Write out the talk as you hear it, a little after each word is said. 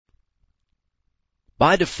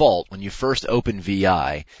By default, when you first open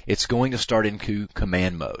VI, it's going to start into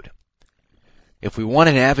command mode. If we want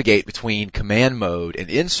to navigate between command mode and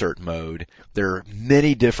insert mode, there are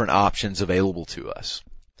many different options available to us.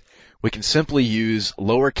 We can simply use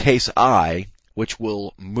lowercase I, which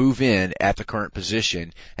will move in at the current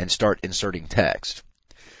position and start inserting text.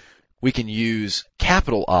 We can use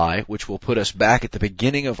capital I, which will put us back at the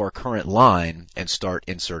beginning of our current line and start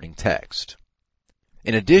inserting text.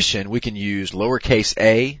 In addition, we can use lowercase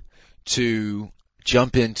a to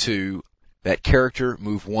jump into that character,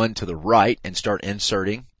 move one to the right and start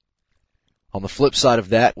inserting. On the flip side of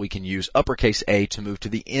that, we can use uppercase A to move to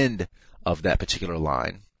the end of that particular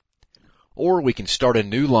line. Or we can start a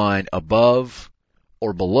new line above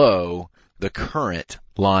or below the current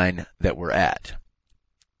line that we're at.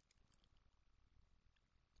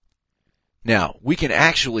 Now, we can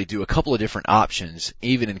actually do a couple of different options,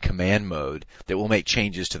 even in command mode, that will make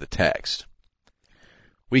changes to the text.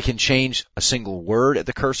 We can change a single word at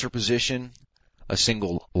the cursor position, a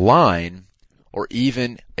single line, or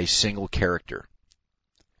even a single character.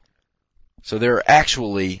 So there are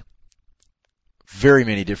actually very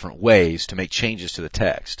many different ways to make changes to the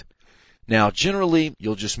text. Now, generally,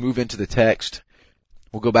 you'll just move into the text.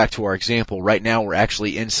 We'll go back to our example. Right now, we're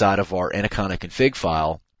actually inside of our Anaconda config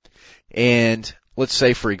file. And let's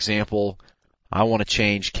say, for example, I want to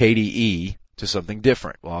change KDE to something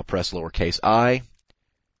different. Well, I'll press lowercase I.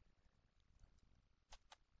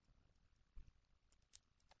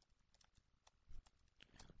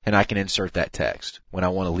 And I can insert that text. When I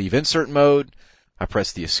want to leave insert mode, I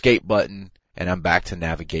press the escape button and I'm back to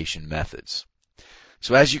navigation methods.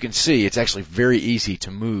 So as you can see, it's actually very easy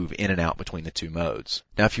to move in and out between the two modes.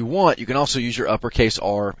 Now if you want, you can also use your uppercase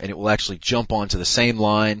R and it will actually jump onto the same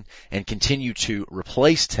line and continue to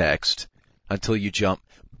replace text until you jump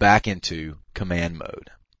back into command mode.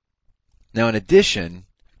 Now in addition,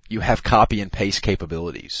 you have copy and paste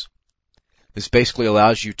capabilities. This basically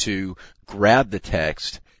allows you to grab the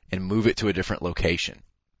text and move it to a different location.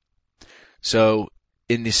 So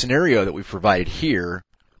in the scenario that we've provided here,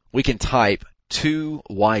 we can type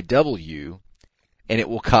 2YW and it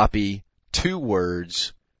will copy 2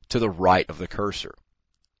 words to the right of the cursor.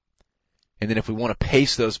 And then if we want to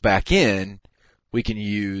paste those back in, we can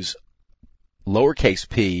use lowercase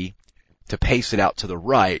p to paste it out to the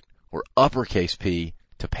right or uppercase P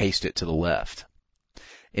to paste it to the left.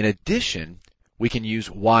 In addition, we can use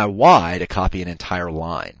YY to copy an entire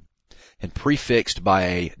line. And prefixed by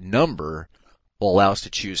a number will allow us to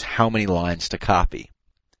choose how many lines to copy.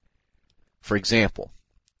 For example,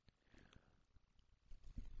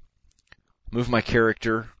 move my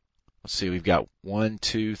character. Let's see, we've got 1,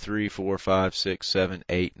 2, 3, 4, 5, 6, 7,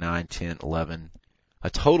 8, 9, 10, 11. A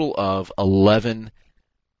total of 11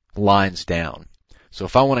 lines down. So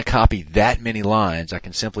if I want to copy that many lines, I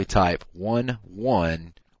can simply type 1,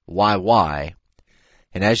 1, YY.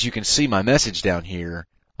 And as you can see my message down here,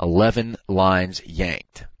 11 lines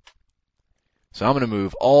yanked. So I'm going to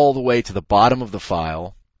move all the way to the bottom of the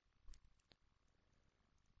file.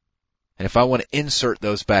 And if I want to insert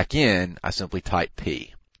those back in, I simply type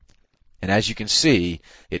P. And as you can see,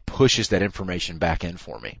 it pushes that information back in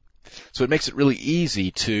for me. So it makes it really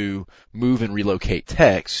easy to move and relocate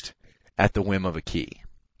text at the whim of a key.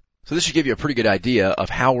 So this should give you a pretty good idea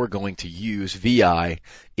of how we're going to use VI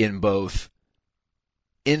in both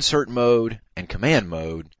insert mode and command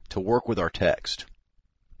mode to work with our text.